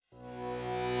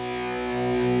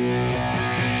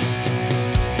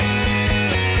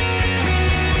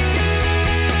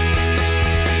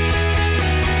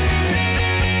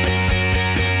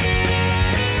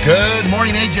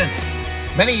Agents.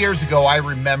 Many years ago, I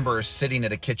remember sitting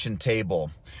at a kitchen table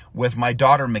with my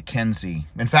daughter, Mackenzie.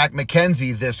 In fact,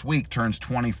 Mackenzie this week turns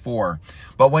 24.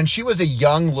 But when she was a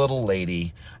young little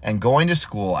lady and going to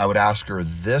school, I would ask her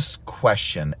this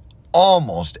question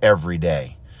almost every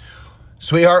day.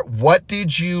 Sweetheart, what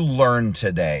did you learn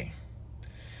today?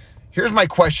 Here's my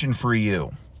question for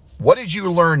you. What did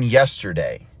you learn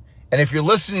yesterday? And if you're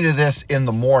listening to this in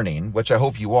the morning, which I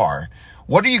hope you are,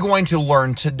 what are you going to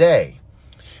learn today?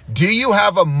 Do you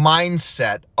have a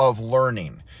mindset of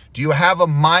learning? Do you have a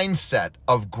mindset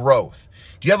of growth?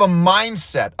 Do you have a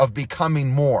mindset of becoming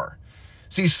more?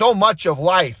 See, so much of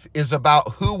life is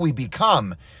about who we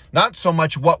become, not so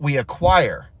much what we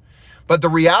acquire. But the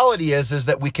reality is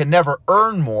that we can never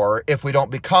earn more if we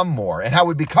don't become more. And how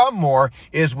we become more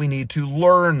is we need to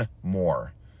learn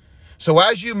more. So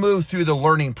as you move through the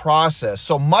learning process,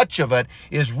 so much of it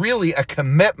is really a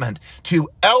commitment to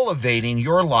elevating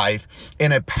your life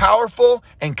in a powerful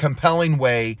and compelling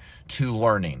way to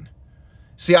learning.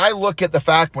 See, I look at the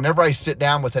fact whenever I sit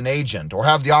down with an agent or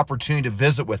have the opportunity to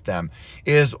visit with them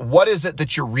is what is it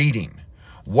that you're reading?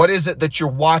 What is it that you're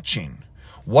watching?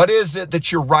 What is it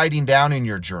that you're writing down in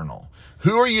your journal?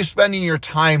 Who are you spending your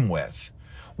time with?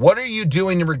 What are you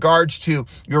doing in regards to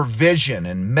your vision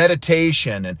and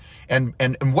meditation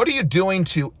and what are you doing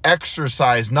to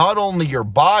exercise not only your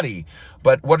body,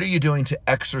 but what are you doing to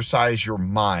exercise your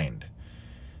mind?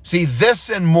 See, this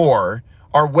and more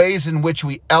are ways in which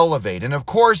we elevate. And of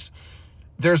course,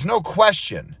 there's no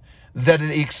question that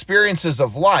the experiences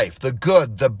of life, the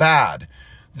good, the bad,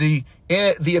 the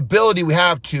ability we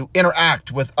have to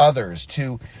interact with others,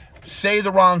 to say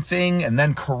the wrong thing and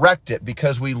then correct it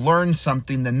because we learn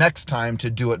something the next time to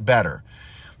do it better.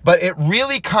 But it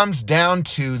really comes down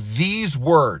to these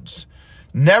words.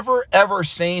 Never ever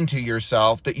saying to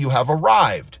yourself that you have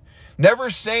arrived.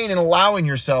 Never saying and allowing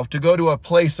yourself to go to a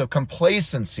place of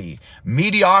complacency,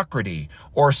 mediocrity,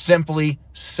 or simply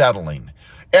settling.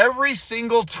 Every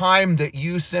single time that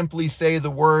you simply say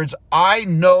the words, I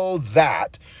know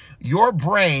that, your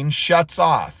brain shuts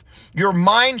off. Your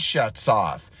mind shuts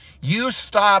off. You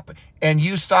stop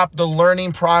the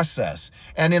learning process.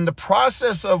 And in the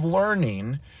process of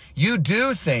learning, you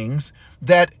do things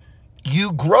that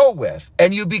you grow with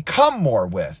and you become more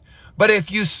with. But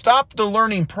if you stop the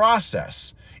learning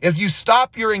process, if you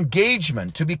stop your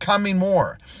engagement to becoming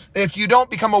more, if you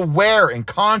don't become aware and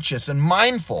conscious and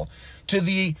mindful to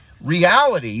the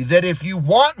reality that if you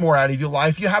want more out of your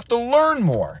life, you have to learn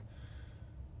more.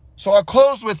 So I'll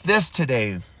close with this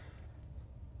today.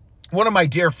 One of my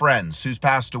dear friends who's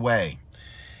passed away.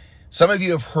 Some of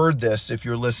you have heard this if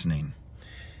you're listening.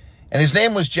 And his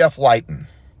name was Jeff Lighton.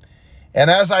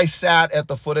 And as I sat at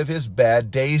the foot of his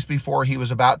bed days before he was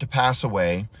about to pass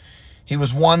away, he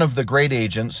was one of the great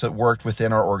agents that worked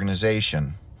within our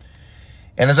organization.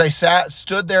 And as I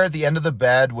stood there at the end of the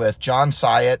bed with John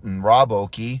Syatt and Rob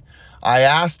Oakey, I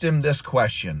asked him this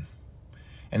question.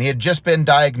 And he had just been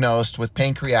diagnosed with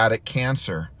pancreatic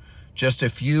cancer just a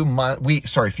few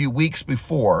weeks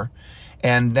before,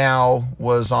 and now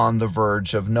was on the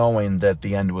verge of knowing that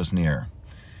the end was near.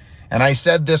 And I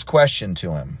said this question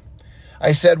to him.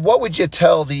 I said, what would you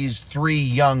tell these three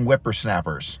young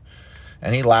whippersnappers?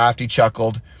 And he laughed, he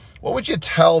chuckled. What would you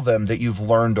tell them that you've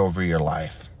learned over your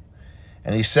life?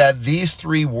 And he said these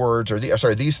three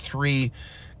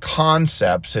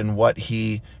concepts in what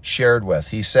he shared with.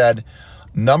 He said,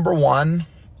 number one,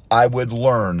 I would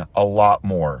learn a lot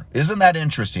more. Isn't that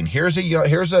interesting? Here's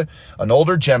an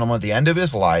older gentleman at the end of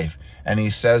his life, and he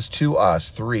says to us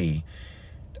three,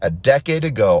 a decade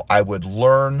ago, I would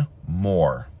learn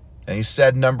more. And he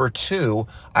said, number two,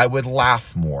 I would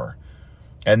laugh more.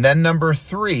 And then number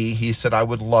three, he said, I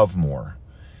would love more.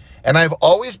 And I've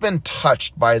always been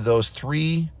touched by those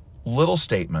three little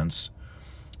statements,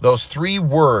 those three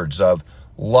words of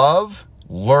love,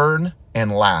 learn,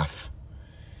 and laugh.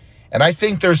 And I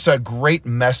think there's a great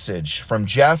message from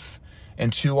Jeff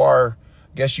and to our,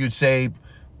 I guess you'd say,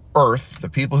 earth, the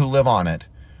people who live on it,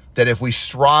 that if we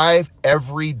strive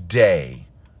every day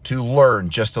to learn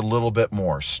just a little bit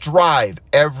more, strive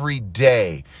every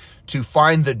day to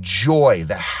find the joy,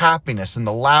 the happiness, and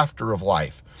the laughter of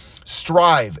life,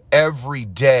 strive every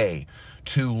day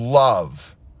to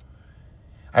love.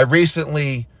 I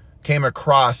recently came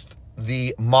across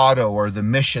the motto or the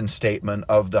mission statement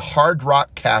of the Hard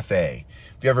Rock Cafe.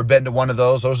 If you ever been to one of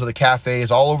those are the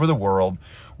cafes all over the world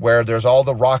where there's all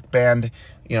the rock band,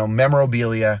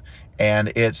 memorabilia, and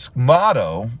its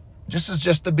motto,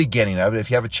 just the beginning of it,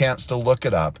 if you have a chance to look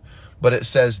it up, but it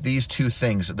says these two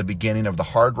things at the beginning of the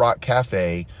Hard Rock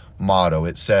Cafe motto.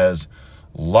 It says,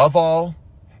 love all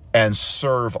and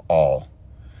serve all.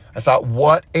 I thought,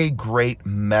 what a great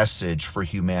message for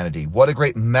humanity. What a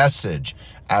great message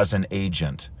as an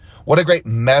agent. What a great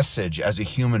message as a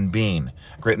human being.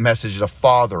 A great message as a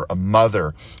father, a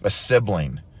mother, a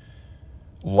sibling.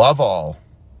 Love all,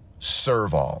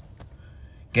 serve all.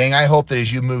 Gang, I hope that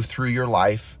as you move through your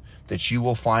life, that you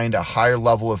will find a higher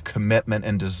level of commitment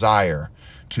and desire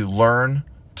to learn,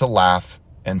 to laugh,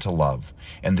 and to love.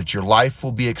 And that your life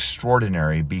will be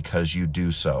extraordinary because you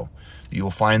do so. You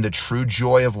will find the true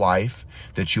joy of life,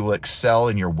 that you will excel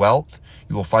in your wealth,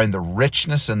 you will find the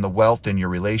richness and the wealth in your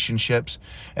relationships,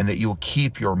 and that you will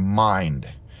keep your mind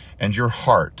and your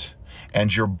heart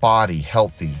and your body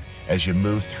healthy as you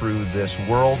move through this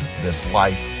world, this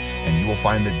life, and you will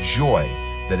find the joy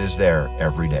that is there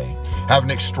every day. Have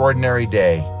an extraordinary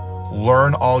day.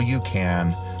 Learn all you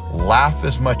can, laugh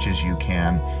as much as you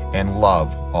can, and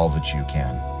love all that you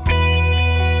can.